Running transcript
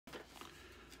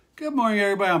Good morning,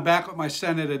 everybody. I'm back with my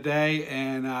scent of the day,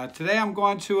 and today I'm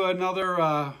going to another,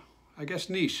 I guess,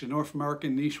 niche, a North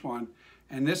American niche one,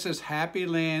 and this is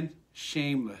Happyland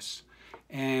Shameless.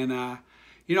 And I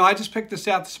just picked this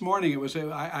out this morning.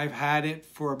 I've had it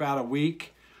for about a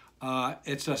week.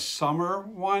 It's a summer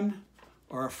one,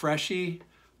 or a freshie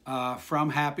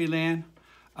from Happyland.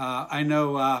 I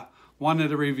know one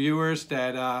of the reviewers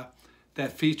that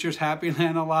features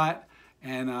Happyland a lot.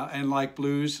 And like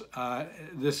blues,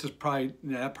 this is probably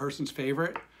that person's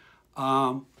favorite.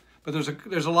 But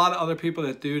there's a lot of other people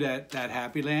that do that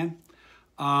Happyland.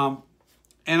 And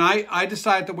I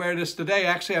decided to wear this today.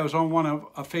 Actually, I was on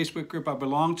a Facebook group I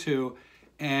belong to,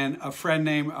 and a friend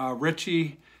named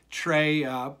Richie Trey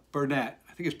Burnett.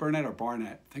 I think it's Burnett or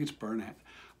Barnett. I think it's Burnett.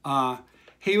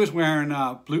 He was wearing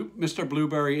Mr.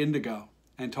 Blueberry Indigo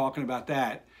and talking about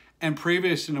that. And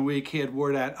previous in the week, he had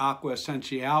wore that Aqua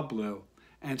Essential Blue.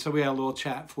 And so we had a little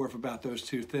chat and forth about those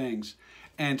two things.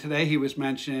 And today he was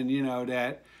mentioning,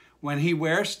 that when he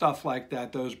wears stuff like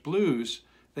that, those blues,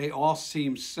 they all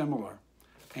seem similar.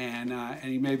 And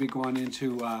he may be going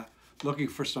into looking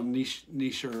for some niche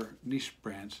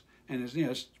brands. And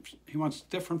he wants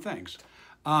different things.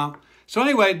 So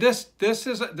anyway, this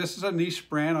is a niche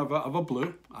brand of a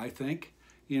blue, I think.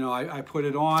 I put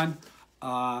it on.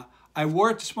 I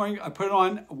wore it this morning. I put it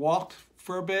on, walked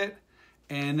for a bit.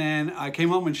 And then I came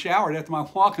home and showered after my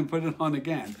walk and put it on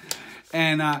again.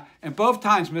 And both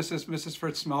times Mrs.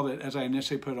 Fritz smelled it as I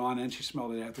initially put it on, and she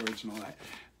smelled it afterwards and all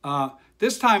that.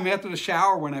 This time after the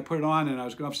shower, when I put it on and I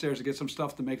was going upstairs to get some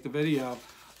stuff to make the video,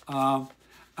 I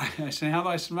said, "How do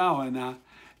I smell?"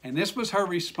 And this was her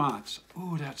response.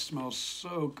 "Ooh, that smells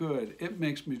so good. It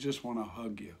makes me just want to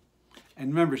hug you."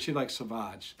 And remember, she likes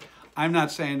Sauvage. I'm not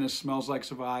saying this smells like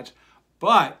Sauvage,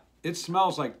 but it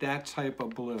smells like that type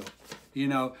of blue.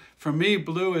 For me,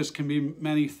 blue can be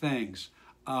many things.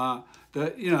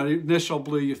 The initial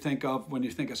blue you think of when you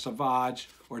think of Sauvage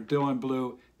or Dylan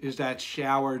blue is that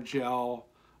shower gel,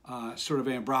 sort of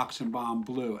Ambroxan balm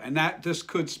blue. And this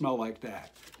could smell like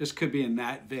that. This could be in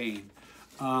that vein.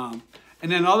 And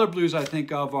then other blues I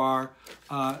think of are,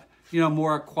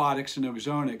 more aquatics and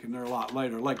exotic, and they're a lot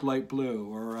lighter, like light blue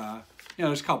or,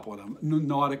 there's a couple of them.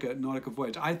 Nautica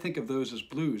Voyage. I think of those as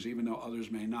blues, even though others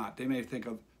may not. They may think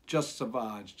of just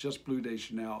Sauvage, just Bleu de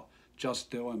Chanel, just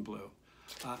Dylan blue.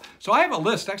 So I have a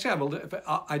list. Actually,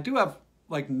 I do have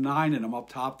like 9 of them up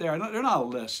top there. They're not a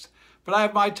list, but I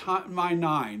have my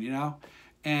 9.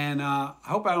 And I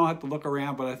hope I don't have to look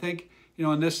around. But I think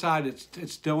on this side it's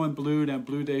Dylan blue, then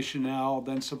Bleu de Chanel,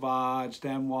 then Sauvage,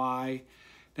 then Y,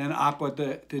 then Aqua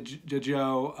de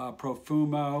Joe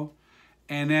Profumo.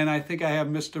 And then I think I have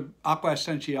Mr. Aqua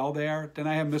Essential there. Then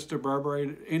I have Mr.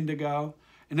 Burberry Indigo.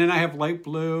 And then I have Light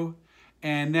Blue.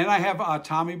 And then I have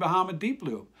Tommy Bahama Deep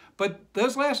Blue. But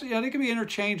those last, they can be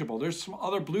interchangeable. There's some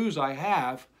other blues I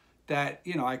have that,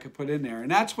 I could put in there. And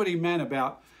that's what he meant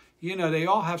about, they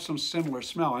all have some similar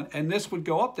smell. And this would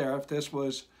go up there if this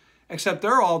was, except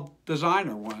they're all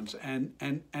designer ones. And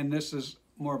this is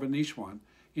more of a niche one.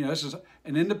 This is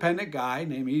an independent guy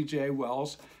named E.J.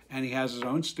 Wells, and he has his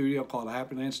own studio called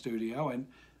Happyland Studio,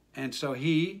 and so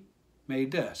he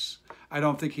made this. I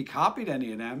don't think he copied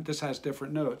any of them. This has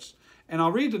different notes, and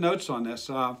I'll read the notes on this.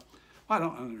 I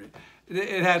don't read.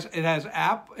 It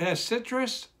has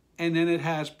citrus, and then it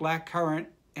has black currant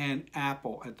and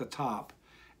apple at the top,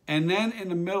 and then in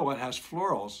the middle it has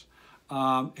florals.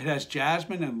 It has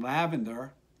jasmine and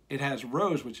lavender. It has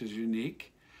rose, which is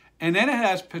unique. And then it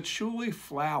has patchouli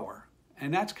flower,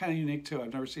 and that's kind of unique too.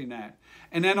 I've never seen that.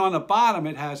 And then on the bottom,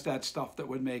 it has that stuff that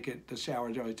would make it the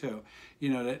shower jelly too.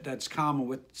 That's common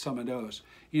with some of those.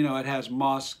 It has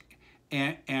musk,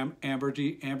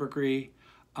 ambergris,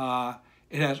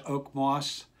 it has oak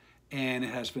moss, and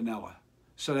it has vanilla.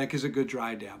 So that gives a good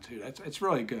dry down too. It's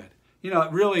really good.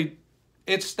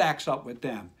 It stacks up with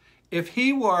them. If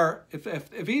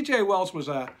E.J. Wells was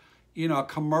a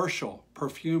commercial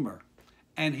perfumer,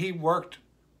 and he worked,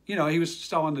 he was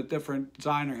selling to different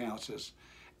designer houses.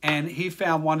 And he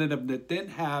found one of them that didn't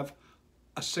have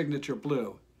a signature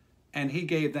blue. And he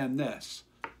gave them this.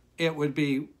 It would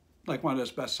be like one of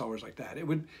those bestsellers like that. It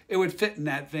would fit in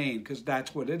that vein because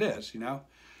that's what it is,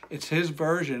 It's his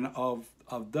version of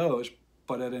those,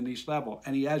 but at a niche level.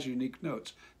 And he has unique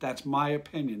notes. That's my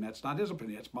opinion. That's not his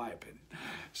opinion. That's my opinion.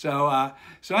 So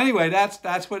anyway,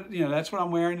 that's what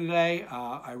I'm wearing today.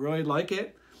 I really like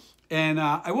it. And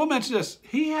I will mention this.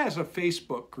 He has a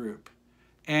Facebook group.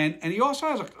 And he also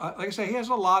has, like I say, he has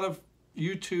a lot of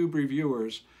YouTube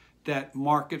reviewers that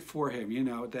market for him, he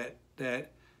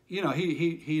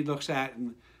looks at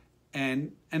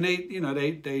and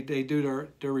they, they do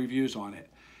their reviews on it.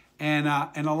 And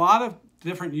a lot of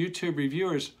different YouTube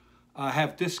reviewers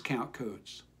have discount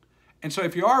codes. And so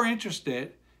if you are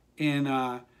interested in,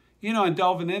 in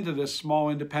delving into this small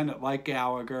independent like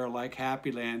Gallagher, like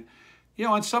Happyland,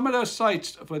 on some of those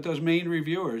sites with those main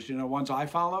reviewers, ones I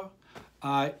follow,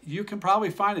 you can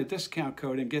probably find a discount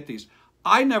code and get these.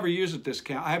 I never use a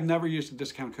discount. I have never used a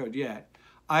discount code yet.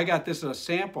 I got this as a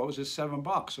sample. It was just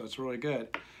 $7, so it's really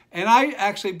good. And I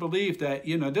actually believe that,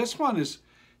 this one is,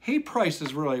 he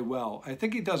prices really well. I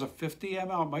think he does a 50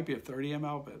 ml. It might be a 30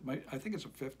 ml, but I think it's a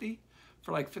 50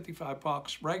 for like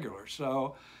 $55 regular.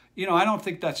 So, I don't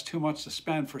think that's too much to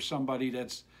spend for somebody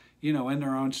that's, in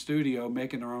their own studio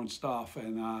making their own stuff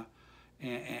and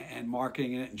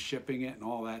marketing it and shipping it and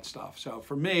all that stuff. So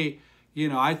for me,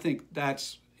 I think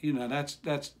that's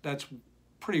that's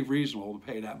pretty reasonable to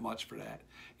pay that much for that.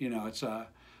 It's and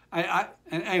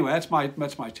anyway, that's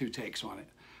my two takes on it.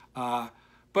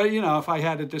 But if I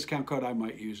had a discount code, I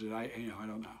might use it. I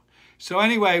don't know. So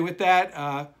anyway, with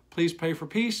that, please pray for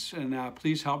peace and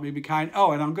please help me be kind.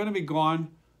 Oh, and I'm going to be gone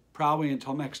probably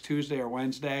until next Tuesday or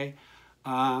Wednesday.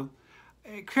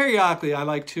 Periodically, I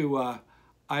like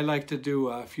to do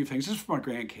a few things. This is for my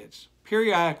grandkids.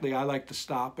 Periodically, I like to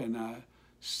stop and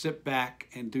sit back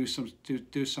and do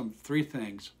some three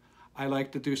things. I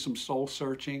like to do some soul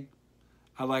searching.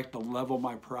 I like to level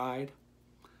my pride,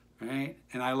 right?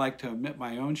 And I like to admit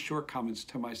my own shortcomings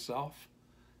to myself,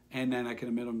 and then I can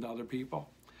admit them to other people.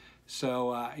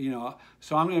 So,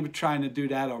 so I'm going to be trying to do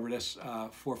that over this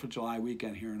 4th of July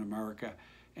weekend here in America.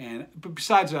 But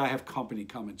besides that, I have company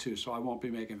coming too, so I won't be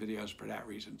making videos for that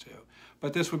reason too.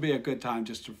 But this would be a good time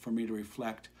for me to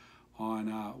reflect on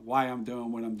why I'm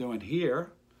doing what I'm doing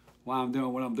here, why I'm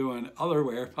doing what I'm doing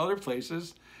other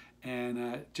places,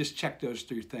 and just check those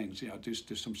three things.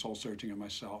 Do some soul searching of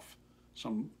myself,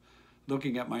 some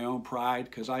looking at my own pride,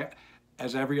 because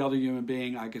as every other human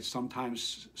being, I could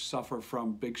sometimes suffer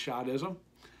from big shotism,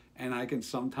 and I can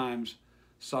sometimes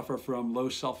suffer from low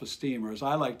self-esteem, or as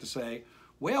I like to say,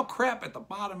 whale crap at the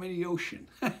bottom of the ocean.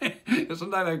 Isn't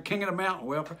that a king of the mountain?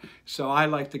 Whale crap. So I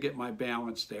like to get my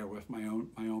balance there with my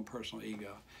own personal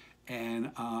ego,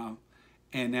 and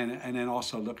then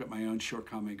also look at my own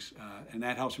shortcomings, and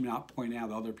that helps me not point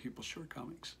out other people's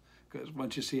shortcomings. Because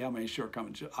once you see how many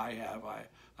shortcomings I have,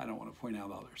 I don't want to point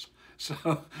out others. So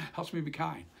it helps me be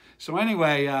kind. So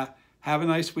anyway, have a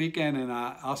nice weekend, and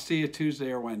I'll see you Tuesday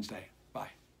or Wednesday.